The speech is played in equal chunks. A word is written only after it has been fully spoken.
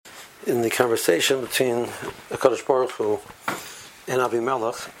in the conversation between HaKadosh Baruch Hu and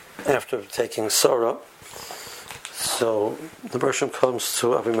Avimelech after taking Sarah. So the Bershom comes to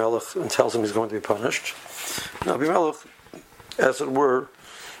Avimelech and tells him he's going to be punished. And Avimelech, as it were,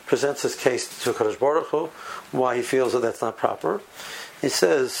 presents his case to HaKadosh Baruch Hu, why he feels that that's not proper. He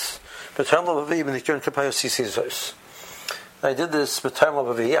says, I did this b'tayim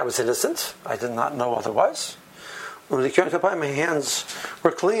l'vavi. I was innocent. I did not know otherwise. When my hands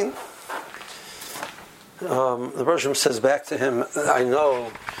were clean. The Bershom says back to him, I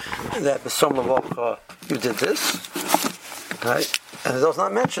know that b'som l'vavcha you did this, right? And it does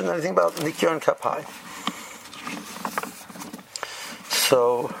not mention anything about Nikyon Kapai.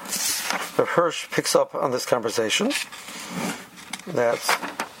 So the Hirsch picks up on this conversation that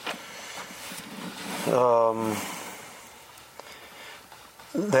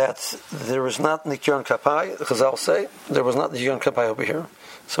there was not Nikyon Kapai. Chazal say there was not Nikyon Kapai over here.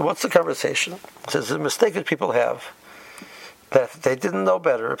 So what's the conversation? It says the mistake that people have, that if they didn't know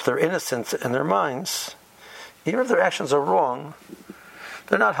better, if they're innocent in their minds, even if their actions are wrong,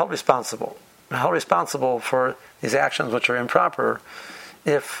 they're not held responsible. They're held responsible for these actions which are improper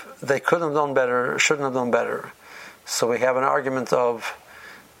if they couldn't have done better, shouldn't have done better. So we have an argument of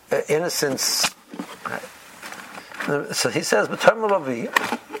innocence. So he says,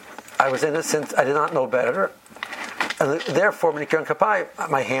 I was innocent, I did not know better, and therefore,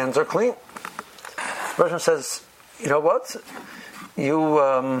 my hands are clean. The person says, you know what?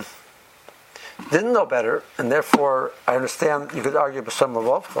 You didn't know better, and therefore, I understand you could argue b'shem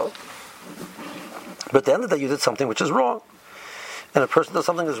l'vavcha, but at the end of the day, you did something which is wrong. And a person does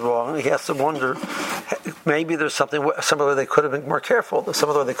something that's wrong, he has to wonder, maybe there's something, some other way they could have been more careful, some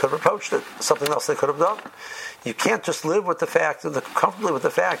other way they could have approached it, something else they could have done. You can't just live with the fact, comfortably with the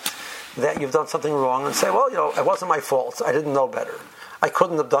fact that you've done something wrong and say, well, it wasn't my fault, I didn't know better, I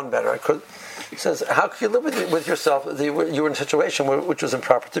couldn't have done better. He says, how can you live with yourself? You were in a situation which was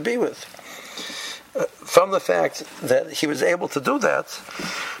improper to be with. From the fact that he was able to do that,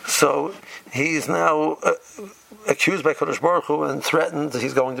 so he's now accused by Kodesh Baruch Hu and threatened that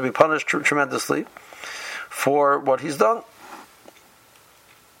he's going to be punished tremendously for what he's done.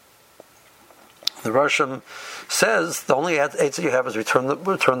 The Rosham says the only answer you have is return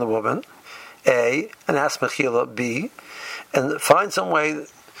the woman, A, and ask Mechila, B, and find some way. And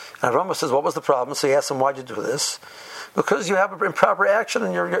Rambam says, what was the problem? So he asks him, why'd you do this? Because you have improper action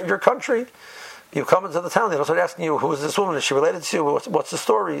in your country. You come into the town, they don't start asking you, who is this woman? Is she related to you? What's the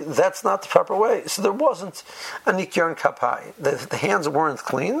story? That's not the proper way. So there wasn't a Nikyon Kapai. The hands weren't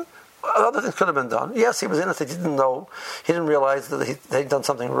clean. Other things could have been done. Yes, he was innocent. He didn't know. He didn't realize that he'd done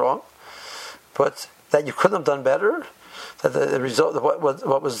something wrong. But that you couldn't have done better, that the result of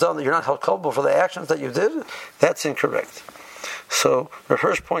what was done, that you're not held culpable for the actions that you did, that's incorrect. So Rav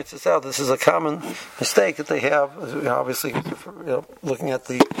Hirsch points this out. This is a common mistake that they have. Obviously, looking at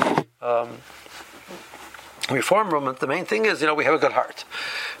the Reform movement, the main thing is, we have a good heart.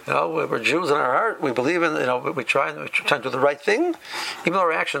 We're Jews in our heart. We believe in, we try to do the right thing, even though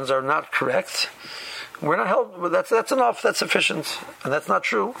our actions are not correct. We're not held. That's enough. That's sufficient, and that's not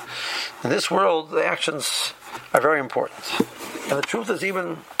true. In this world, the actions are very important, and the truth is,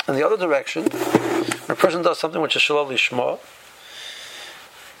 even in the other direction, when a person does something which is shalom lishma,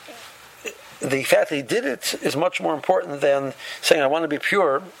 the fact that he did it is much more important than saying, "I want to be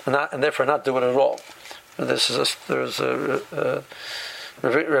pure," and therefore not do it at all. Rabbi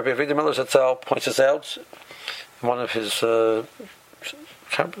Avigdor Miller Zatzal points this out in one of his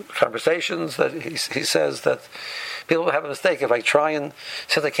conversations, that he says that people have a mistake. If I try and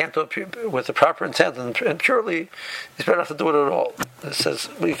say I can't do it with the proper intent and purely, it's better not to do it at all. It says,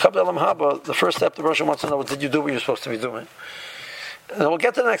 when you come to Elam Haba, the first step the Rosh wants to know, did you do what you're supposed to be doing? And we'll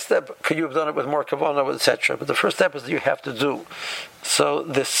get to the next step. Could you have done it with more kavanah, etc.? But the first step is that you have to do. So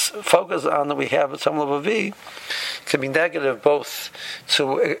this focus on that we have at some level of V can be negative, both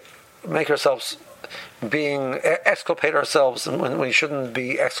to make ourselves exculpate ourselves when we shouldn't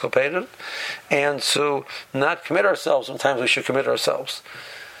be exculpated, and to not commit ourselves when times we should commit ourselves.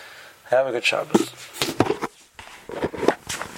 Have a good Shabbos.